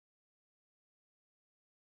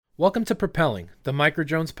Welcome to Propelling, the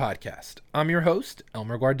Microdrones podcast. I'm your host,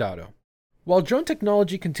 Elmer Guardado. While drone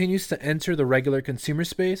technology continues to enter the regular consumer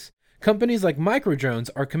space, companies like Microdrones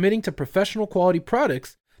are committing to professional quality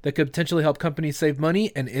products that could potentially help companies save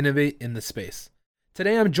money and innovate in the space.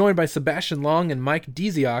 Today I'm joined by Sebastien Long and Mike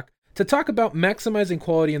Dziak to talk about maximizing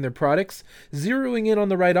quality in their products, zeroing in on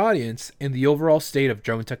the right audience, and the overall state of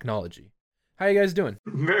drone technology. How you guys doing?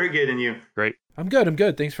 Very good, and you? Great. I'm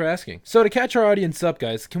good. Thanks for asking. So to catch our audience up,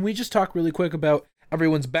 guys, can we just talk really quick about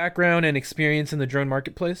everyone's background and experience in the drone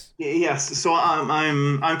marketplace? Yes. So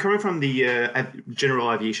I'm coming from the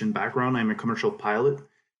general aviation background. I'm a commercial pilot,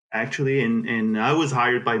 actually, and I was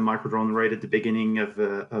hired by Microdrone right at the beginning of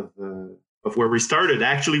where we started.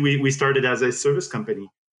 Actually, we started as a service company,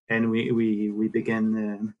 and we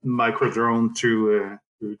began Microdrone through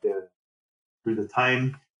the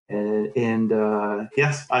time.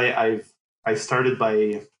 Yes, I started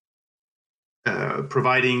by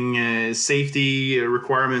providing safety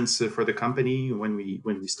requirements for the company when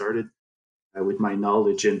we started with my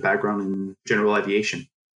knowledge and background in general aviation.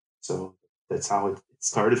 So that's how it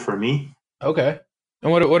started for me. Okay.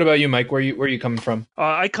 And what about you, Mike? Where you coming from?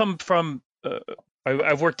 I come from.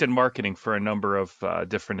 I've worked in marketing for a number of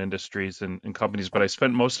different industries and companies, but I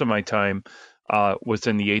spent most of my time was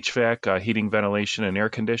in the HVAC, heating, ventilation, and air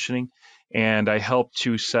conditioning, and I helped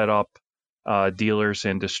to set up dealers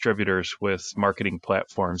and distributors with marketing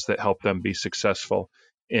platforms that help them be successful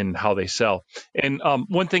in how they sell. And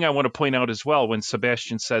one thing I want to point out as well, when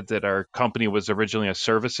Sebastien said that our company was originally a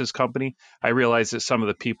services company, I realize that some of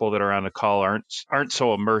the people that are on the call aren't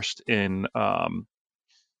so immersed in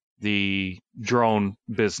the drone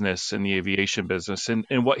business and the aviation business.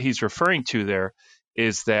 And what he's referring to there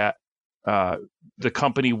is that the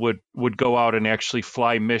company would go out and actually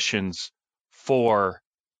fly missions for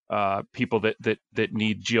people that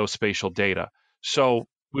need geospatial data. So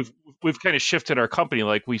we've kind of shifted our company.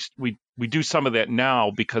 Like we do some of that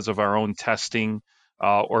now because of our own testing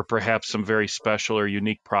or perhaps some very special or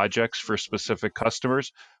unique projects for specific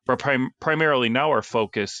customers. But primarily now our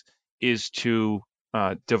focus is to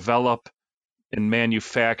develop and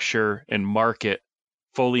manufacture and market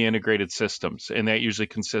fully integrated systems. And that usually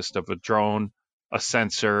consists of a drone, a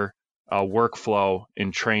sensor, a workflow,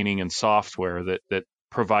 and training and software that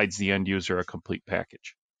provides the end user a complete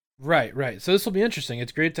package. Right. So this will be interesting.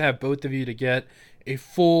 It's great to have both of you to get a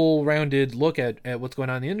full rounded look at what's going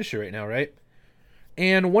on in the industry right now, right?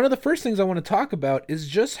 And one of the first things I want to talk about is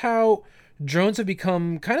just how drones have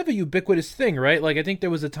become kind of a ubiquitous thing, right? Like I think there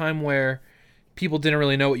was a time where people didn't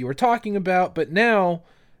really know what you were talking about, but now,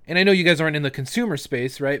 and I know you guys aren't in the consumer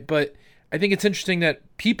space, right? But I think it's interesting that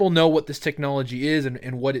people know what this technology is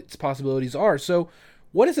and what its possibilities are. So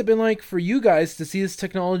what has it been like for you guys to see this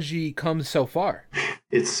technology come so far?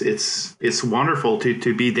 It's wonderful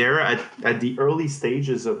to be there at the early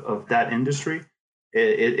stages of that industry.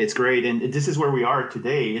 It's great, and this is where we are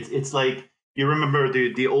today. It's like, you remember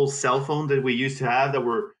the old cell phone that we used to have that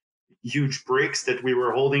were huge bricks that we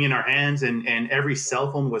were holding in our hands, and every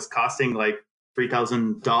cell phone was costing like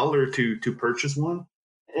 $3,000 to purchase one.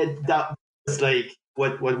 And that was like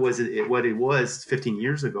what it was 15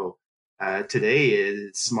 years ago. Today,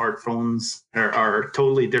 smartphones are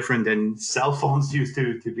totally different than cell phones used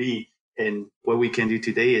to be, and what we can do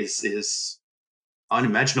today is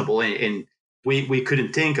unimaginable. And we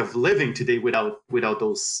couldn't think of living today without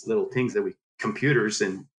those little things computers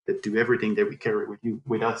and that do everything that we carry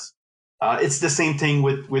with us. It's the same thing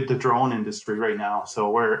with the drone industry right now.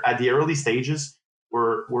 So we're at the early stages.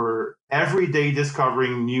 We're every day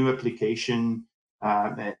discovering new application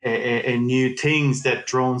and new things that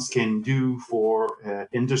drones can do for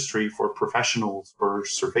industry, for professionals, for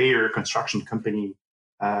surveyor, construction company,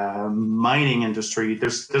 mining industry.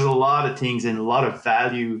 There's a lot of things and a lot of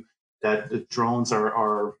value that the drones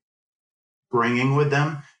are bringing with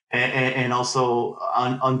them, and also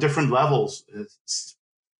on different levels. It's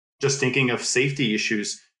just thinking of safety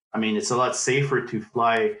issues. I mean, it's a lot safer to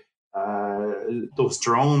fly those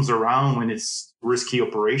drones around when it's risky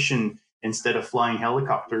operation instead of flying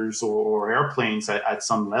helicopters or airplanes at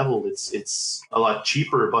some level. It's a lot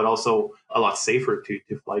cheaper, but also a lot safer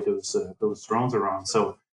to fly those drones around.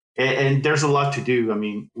 So, and there's a lot to do. I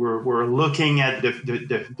mean, we're looking at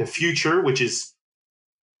the future, which is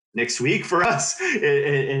next week for us,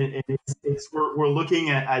 and we're looking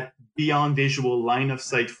at beyond visual line of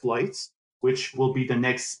sight flights, which will be the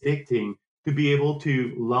next big thing, to be able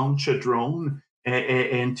to launch a drone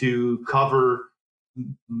and to cover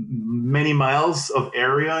many miles of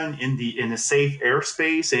area in a safe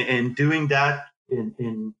airspace, and doing that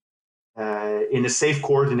in a safe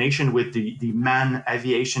coordination with the manned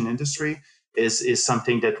aviation industry. is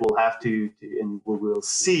something that we'll have to and we will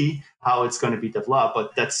see how it's going to be developed.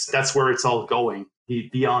 But that's where it's all going,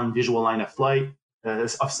 beyond visual line of sight.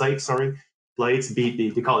 Sorry, flights.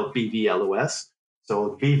 They call it BVLOS.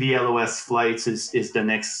 So BVLOS flights is the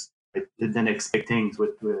next big things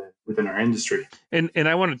within our industry. And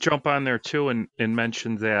I want to jump on there too and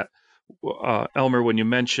mention that, Elmer, when you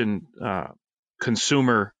mentioned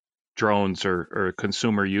consumer drones or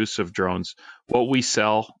consumer use of drones, what we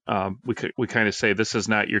sell, we kind of say this is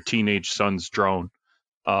not your teenage son's drone.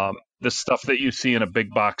 The stuff that you see in a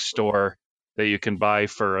big box store that you can buy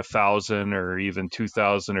for $1,000 or even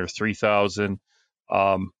 $2,000 or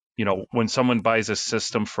 $3,000. When someone buys a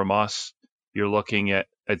system from us, you're looking at,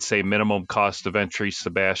 I'd say, minimum cost of entry,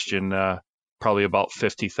 Sebastien, probably about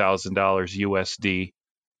 $50,000 USD.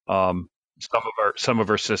 Some of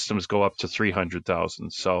our systems go up to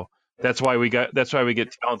 300,000. So that's why we get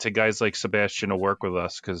talented guys like Sebastien to work with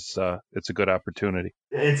us, because it's a good opportunity.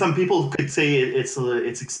 And some people could say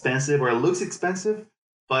it's expensive or it looks expensive,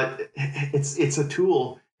 but it's a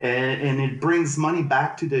tool, and it brings money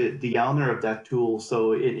back to the owner of that tool.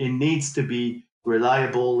 So it needs to be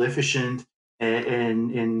reliable, efficient,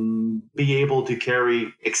 and be able to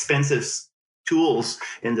carry expensive tools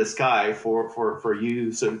in the sky for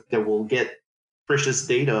you, so that will get precious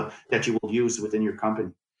data that you will use within your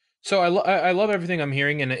company. So I love everything I'm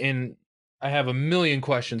hearing, and I have a million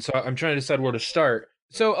questions, so I'm trying to decide where to start.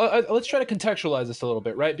 So let's try to contextualize this a little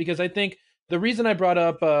bit, right? Because I think the reason I brought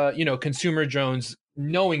up, consumer drones,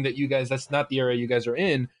 knowing that you guys, that's not the area you guys are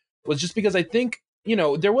in, was just because I think,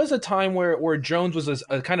 there was a time where drones was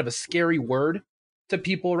a kind of a scary word to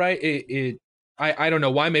people, right? I don't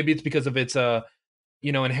know why. Maybe it's because of its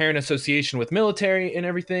inherent association with military and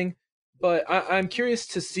everything. But I'm curious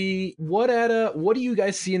to see what do you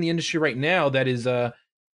guys see in the industry right now that is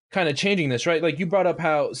kind of changing this, right? Like you brought up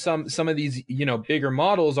how some of these bigger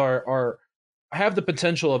models are have the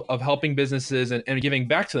potential of helping businesses and giving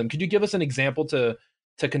back to them. Could you give us an example to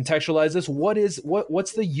contextualize this?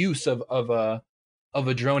 What's the use of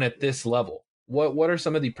a drone at this level? What are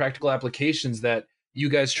some of the practical applications that you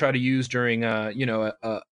guys try to use during a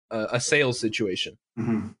sales situation?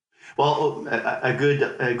 Mm-hmm. Well, a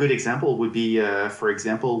good example would be, for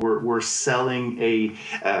example, we're selling a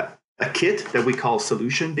kit that we call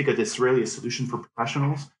solution, because it's really a solution for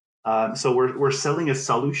professionals. So we're selling a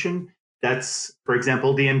solution that's, for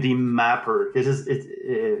example, DMD Mapper.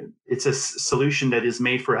 It's a solution that is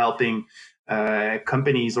made for helping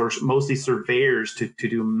companies, or mostly surveyors, to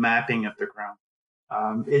do mapping of the ground.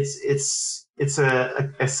 It's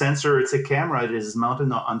a sensor. It's a camera that is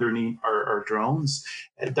mounted underneath our drones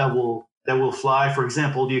that will fly. For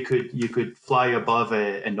example, you could fly above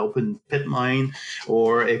an open pit mine,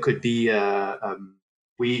 or it could be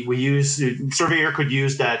surveyor could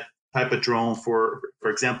use that type of drone for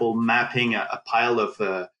example, mapping a pile of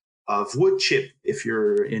wood chip. If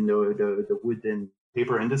you're in the wood and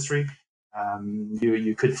paper industry,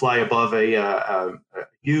 you could fly above a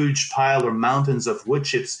huge pile or mountains of wood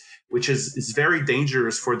chips, which is very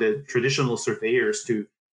dangerous for the traditional surveyors to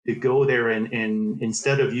go there, and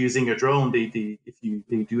instead of using a drone, they do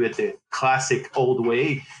it the classic old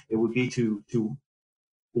way. It would be to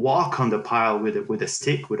walk on the pile with a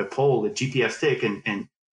stick, with a pole, a GPS stick and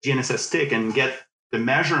GNSS stick, and get the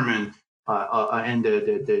measurement and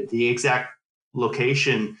the exact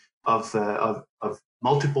location of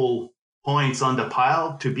multiple points on the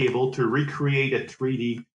pile, to be able to recreate a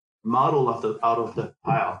 3D model out of the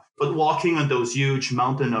pile. But walking on those huge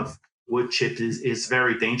mountain of wood chips is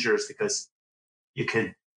very dangerous, because you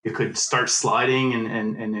could start sliding,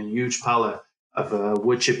 and a huge pile of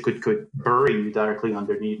wood chip could bury you directly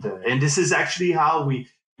underneath. And this is actually how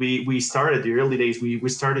we started the early days. We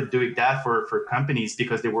started doing that for companies,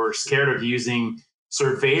 because they were scared of using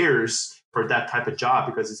surveyors for that type of job,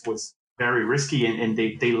 because it was very risky, and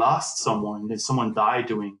they lost someone, and someone died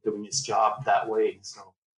doing his job that way.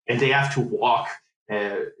 So, and they have to walk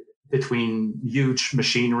between huge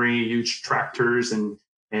machinery, huge tractors, and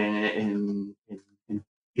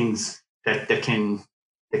things that can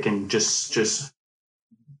just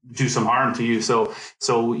do some harm to you.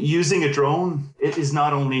 So using a drone, it is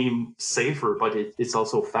not only safer, but it's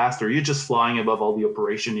also faster. You're just flying above all the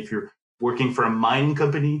operation. If you're working for a mining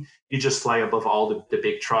company, you just fly above all the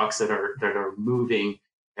big trucks that are moving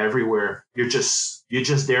everywhere. You're just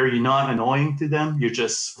there. You're not annoying to them. You're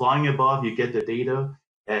just flying above. You get the data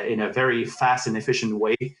in a very fast and efficient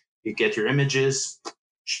way. You get your images,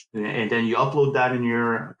 and then you upload that in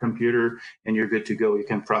your computer, and you're good to go. You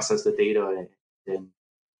can process the data and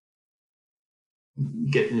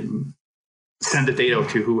send the data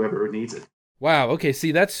to whoever needs it. Wow. Okay.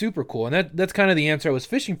 See, that's super cool, and that's kind of the answer I was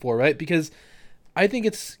fishing for, right? Because I think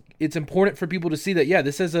it's important for people to see that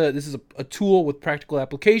this is a tool with practical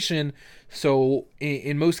application. So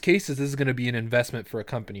in most cases, this is going to be an investment for a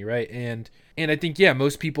company, right? And I think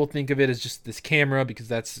most people think of it as just this camera because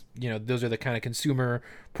that's those are the kind of consumer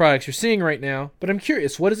products you're seeing right now. But I'm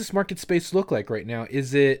curious, what does this market space look like right now?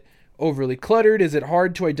 Is it overly cluttered? Is it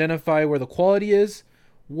hard to identify where the quality is?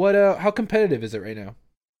 What how competitive is it right now?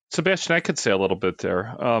 Sebastian, I could say a little bit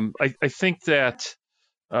there. I think that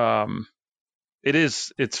um,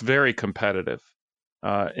 it's very competitive.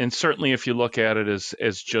 And certainly if you look at it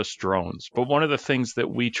as just drones. But one of the things that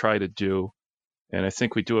we try to do, and I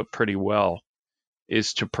think we do it pretty well,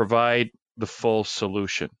 is to provide the full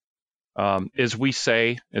solution. As we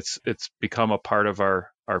say, it's become a part of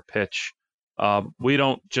our pitch. We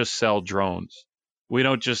don't just sell drones. We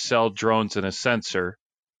don't just sell drones and a sensor.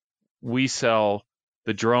 We sell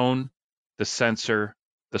the drone, the sensor,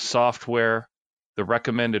 the software, the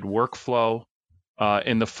recommended workflow,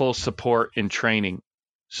 and the full support and training,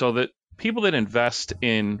 so that people that invest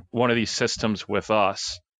in one of these systems with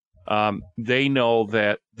us, they know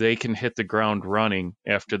that they can hit the ground running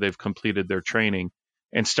after they've completed their training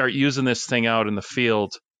and start using this thing out in the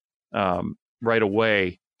field right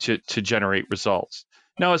away to generate results.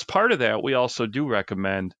 Now, as part of that, we also do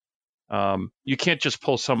recommend you can't just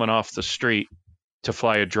pull someone off the street to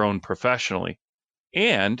fly a drone professionally.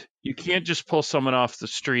 And you can't just pull someone off the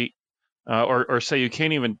street, or say you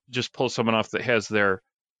can't even just pull someone off that has their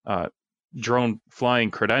uh, drone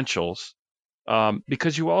flying credentials,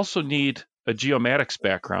 because you also need a geomatics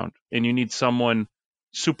background and you need someone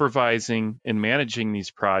supervising and managing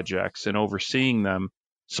these projects and overseeing them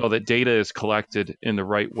so that data is collected in the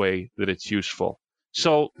right way that it's useful.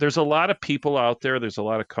 So there's a lot of people out there, there's a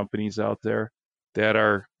lot of companies out there that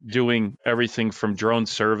are doing everything from drone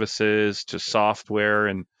services to software,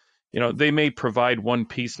 and they may provide one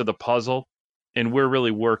piece of the puzzle, and we're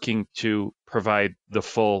really working to provide the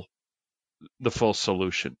full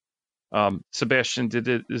solution. Sebastian,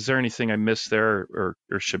 is there anything I missed there,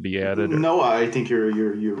 or should be added? Or No, I think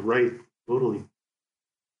you're right. Totally.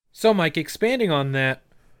 So, Mike, expanding on that,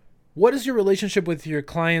 what does your relationship with your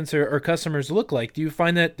clients or customers look like? Do you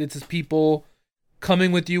find that it's just people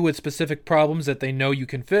coming with you with specific problems that they know you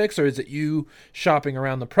can fix, or is it you shopping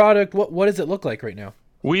around the product? What does it look like right now?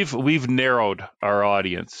 we've narrowed our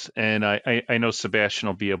audience, and I know Sebastian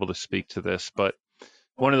will be able to speak to this, but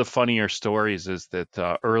one of the funnier stories is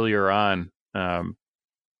that earlier on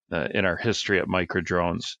in our history at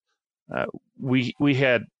Microdrones, uh, we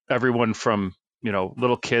had everyone from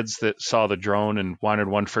little kids that saw the drone and wanted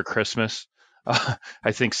one for Christmas.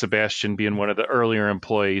 I think Sebastian, being one of the earlier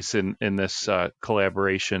employees in this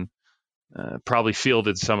collaboration, probably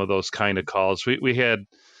fielded some of those kind of calls. We had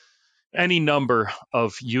any number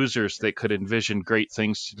of users that could envision great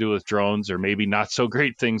things to do with drones, or maybe not so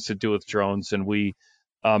great things to do with drones, and we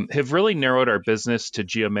have really narrowed our business to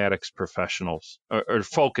geomatics professionals, or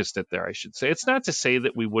focused it there, I should say. It's not to say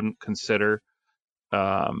that we wouldn't consider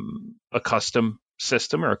a custom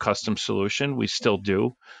system or a custom solution. We still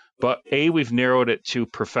do. But A, we've narrowed it to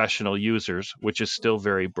professional users, which is still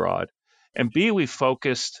very broad. And B, we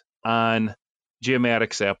focused on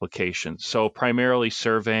geomatics applications. So primarily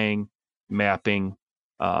surveying, mapping,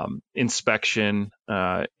 inspection.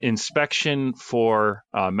 Inspection for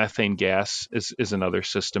methane gas is another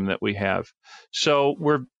system that we have. So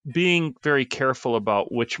we're being very careful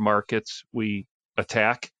about which markets we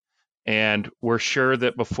attack, and we're sure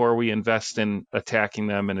that before we invest in attacking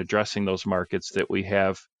them and addressing those markets, that we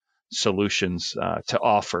have solutions to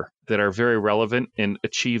offer that are very relevant and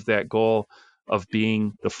achieve that goal of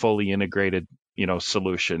being the fully integrated,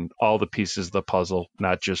 solution, all the pieces of the puzzle,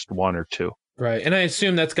 not just one or two. Right, and I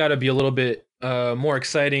assume that's got to be a little bit more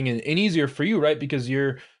exciting and easier for you, right? Because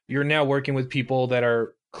you're now working with people that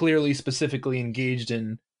are clearly specifically engaged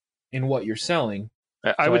in what you're selling.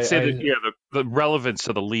 I So would say that, I yeah, the relevance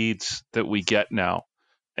of the leads that we get now,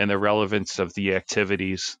 and the relevance of the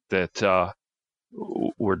activities that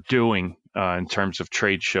we're doing in terms of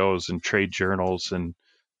trade shows and trade journals and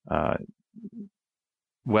uh,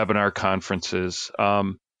 webinar conferences.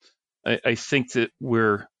 I think that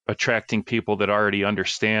we're attracting people that already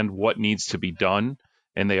understand what needs to be done,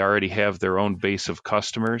 and they already have their own base of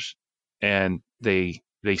customers, and they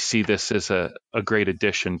see this as a great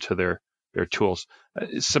addition to their tools.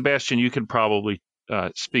 Sebastian, you can probably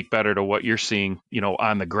speak better to what you're seeing,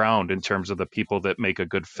 on the ground in terms of the people that make a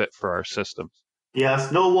good fit for our systems.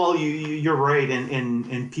 Yes. No. Well, you're right,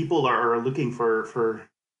 and people are looking for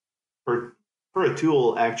for a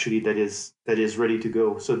tool actually that is ready to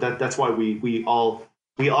go. So that's why we all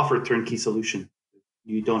we offer turnkey solution.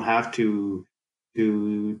 You don't have to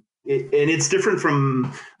and it's different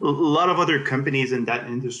from a lot of other companies in that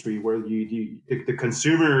industry where the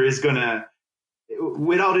consumer is gonna,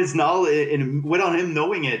 without his knowledge and without him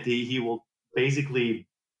knowing it, he will basically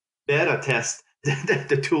beta test that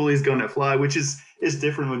the tool is going to fly, which is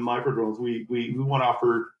different with microdrones. We want to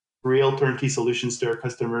offer real turnkey solutions to our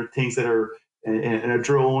customer, things that are in a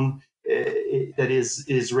drone that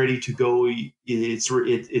is ready to go.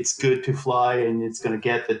 It's good to fly, and it's going to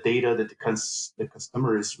get the data that the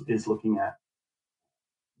customer is looking at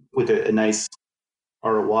with a nice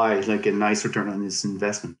ROI, like a nice return on his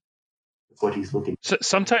investment. That's what he's looking. So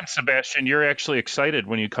sometimes, Sebastien, you're actually excited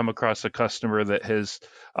when you come across a customer that has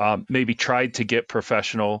maybe tried to get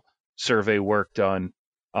professional survey work done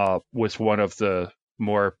with one of the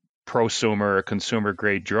more prosumer or consumer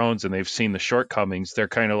grade drones, and they've seen the shortcomings. They're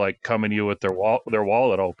kind of like coming to you with their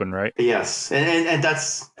wallet open, right? Yes, and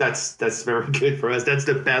that's very good for us. That's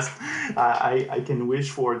the best I can wish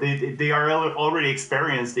for. They are already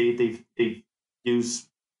experienced. They use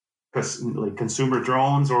like consumer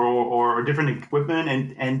drones or different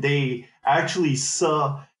equipment, and they actually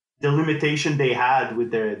saw the limitation they had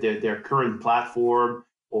with their current platform,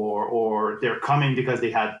 or they're coming because they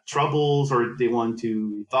had troubles or they want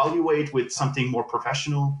to evaluate with something more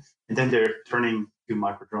professional, and then they're turning to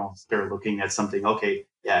microdrones. They're looking at something, okay,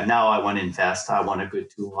 yeah, now I want to invest. I want a good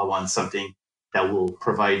tool. I want something that will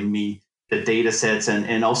provide me the data sets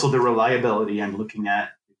and also the reliability I'm looking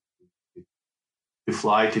at to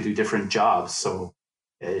fly to do different jobs. So,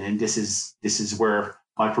 and this is where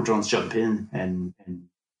microdrones jump in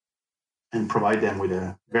and provide them with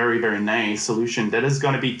a very, very nice solution that is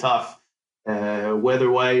going to be tough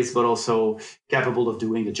weather-wise, but also capable of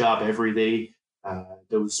doing the job every day.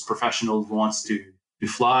 Those professionals wants to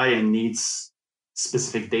fly and needs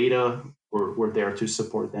specific data. We're there to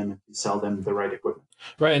support them and to sell them the right equipment.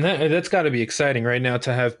 Right, and that's got to be exciting right now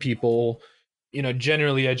to have people,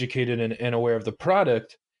 generally educated and aware of the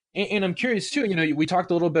product. And I'm curious too. We talked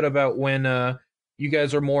a little bit about when you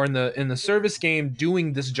guys are more in the service game,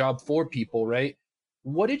 doing this job for people, right?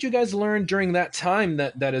 What did you guys learn during that time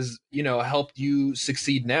that has helped you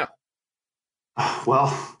succeed now?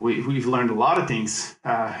 Well, we've learned a lot of things.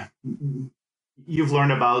 You've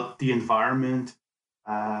learned about the environment,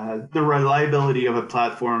 the reliability of a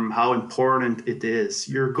platform, how important it is.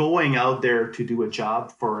 You're going out there to do a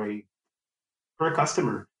job for a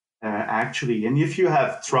customer, actually. And if you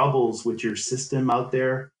have troubles with your system out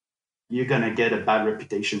there, you're gonna get a bad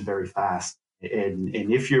reputation very fast. And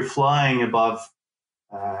if you're flying above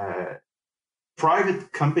uh,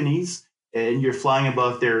 private companies and you're flying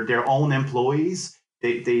above their own employees,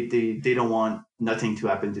 they don't want nothing to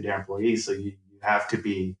happen to their employees. So you have to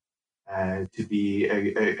be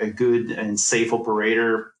a good and safe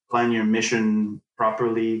operator, plan your mission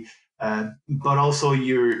properly, but also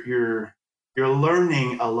you're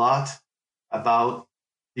learning a lot about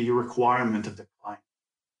the requirement of the client,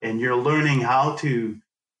 and you're learning how to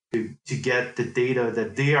get the data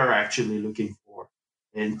that they are actually looking for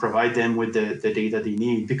and provide them with the data they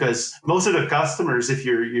need. Because most of the customers, if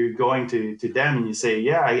you're going to them and you say,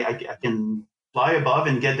 yeah, I can fly above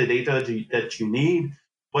and get the data that you need,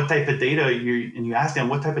 what type of data and you ask them,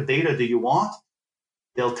 what type of data do you want?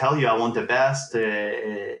 They'll tell you, I want the best,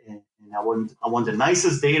 and I want the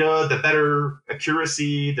nicest data, the better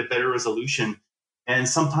accuracy, the better resolution. And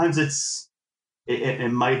sometimes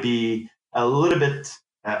it might be a little bit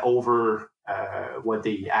over what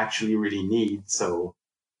they actually really need. So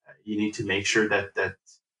you need to make sure that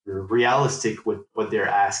you're realistic with what they're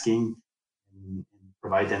asking, and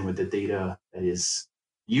provide them with the data that is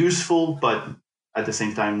useful, but at the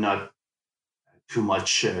same time not too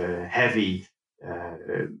much heavy.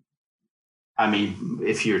 I mean,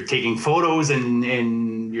 if you're taking photos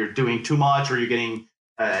and you're doing too much, or you're getting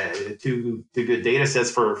too good data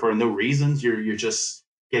sets for no reasons, you're just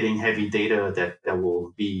getting heavy data that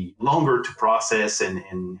will be longer to process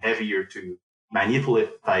and heavier to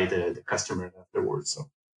manipulate by the customer afterwards. So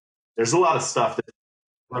there's a lot of stuff to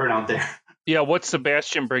learn out there. Yeah, what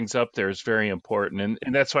Sebastien brings up there is very important,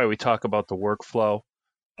 and that's why we talk about the workflow.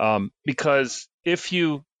 Because if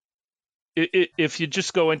you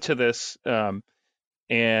just go into this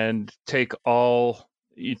and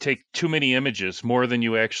you take too many images, more than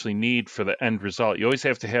you actually need for the end result. You always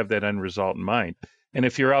have to have that end result in mind. And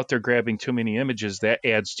if you're out there grabbing too many images, that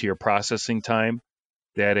adds to your processing time.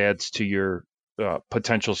 That adds to your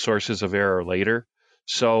potential sources of error later.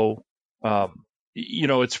 So,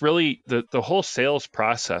 it's really the whole sales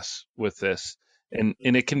process with this, and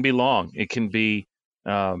it can be long. It can be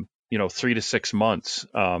 3 to 6 months,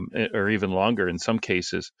 or even longer in some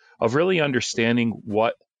cases, of really understanding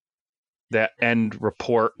what that end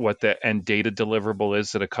report, what that end data deliverable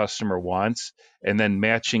is that a customer wants, and then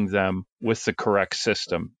matching them with the correct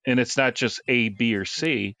system. And it's not just A, B, or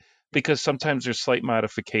C, because sometimes there's slight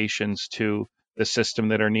modifications to the system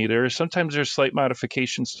that are needed, or sometimes there's slight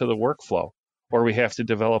modifications to the workflow, or we have to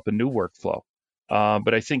develop a new workflow.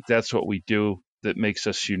 But I think that's what we do that makes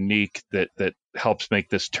us unique, that helps make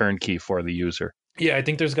this turnkey for the user. Yeah, I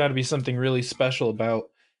think there's got to be something really special about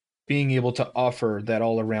being able to offer that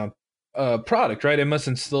all around product, right? It must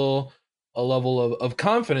instill a level of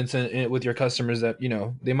confidence in with your customers that,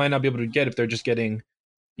 they might not be able to get if they're just getting,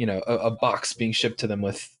 a box being shipped to them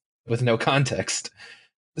with no context.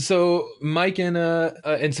 So Mike and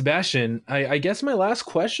Sebastien, I guess my last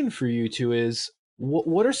question for you two is,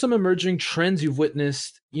 what are some emerging trends you've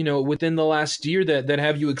witnessed, within the last year that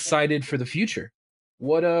have you excited for the future?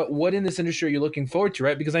 What in this industry are you looking forward to,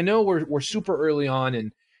 right? Because I know we're super early on,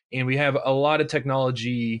 and we have a lot of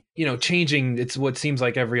technology, changing. It's what seems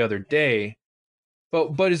like every other day.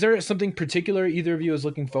 But is there something particular either of you is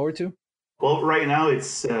looking forward to? Well, right now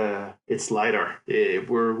it's LiDAR.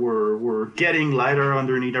 We're getting LiDAR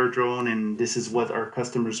underneath our drone, and this is what our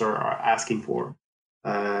customers are asking for.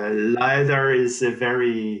 LiDAR is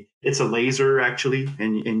it's a laser actually,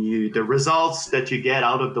 and the results that you get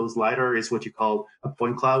out of those LiDAR is what you call a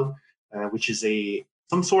point cloud, which is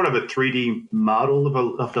some sort of a 3D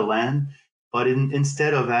model of the land, but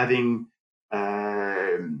instead of having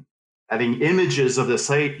images of the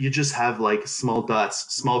site, you just have like small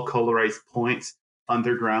dots, small colorized points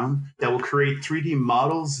underground that will create 3D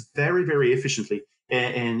models very, very efficiently.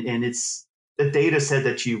 And it's the data set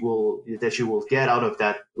that you will get out of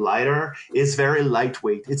that LiDAR is very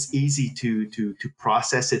lightweight. It's easy to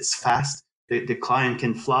process. It's fast. The client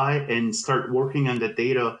can fly and start working on the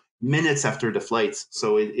data minutes after the flights.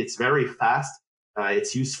 So it's very fast.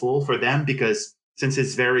 It's useful for them because since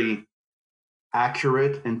it's very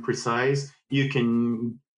accurate and precise, you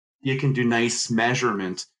can do nice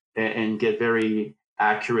measurement and get very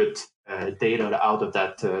accurate data out of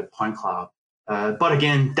that point cloud. But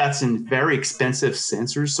again, that's in very expensive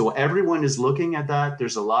sensors, so everyone is looking at that.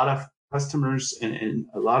 There's a lot of customers and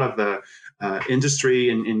a lot of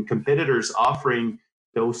industry and competitors offering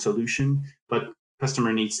those solutions, but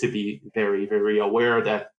customer needs to be very, very aware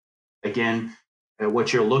that again,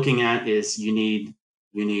 what you're looking at is you need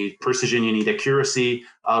precision, you need accuracy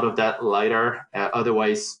out of that LiDAR.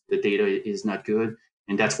 Otherwise, the data is not good.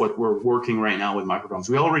 And that's what we're working right now with Microdrones.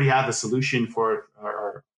 We already have a solution for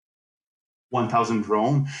our 1,000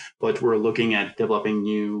 drone, but we're looking at developing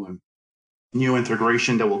new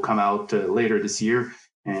integration that will come out later this year,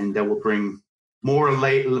 and that will bring more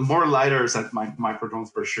LiDARs at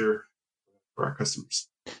Microdrones for sure for our customers.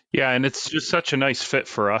 Yeah, and it's just such a nice fit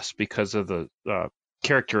for us because of the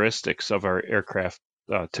characteristics of our aircraft.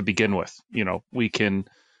 To begin with, we can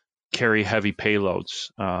carry heavy payloads.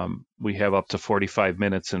 We have up to 45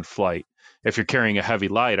 minutes in flight. If you're carrying a heavy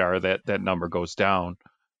LiDAR, that number goes down,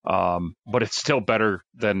 but it's still better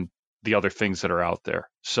than the other things that are out there.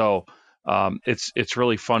 So it's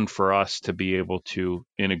really fun for us to be able to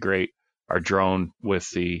integrate our drone with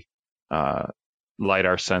the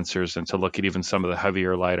LiDAR sensors and to look at even some of the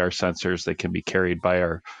heavier LiDAR sensors that can be carried by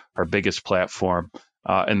our biggest platform.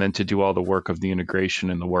 And then to do all the work of the integration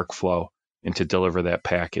and the workflow and to deliver that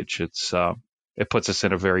package. It puts us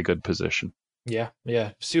in a very good position. Yeah.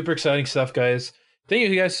 Super exciting stuff, guys. Thank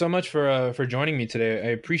you guys so much for joining me today.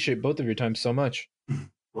 I appreciate both of your time so much.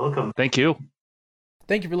 Welcome. Thank you.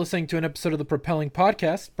 Thank you for listening to an episode of the Propelling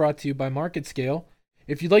Podcast brought to you by MarketScale.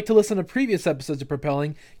 If you'd like to listen to previous episodes of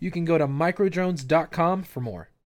Propelling, you can go to microdrones.com for more.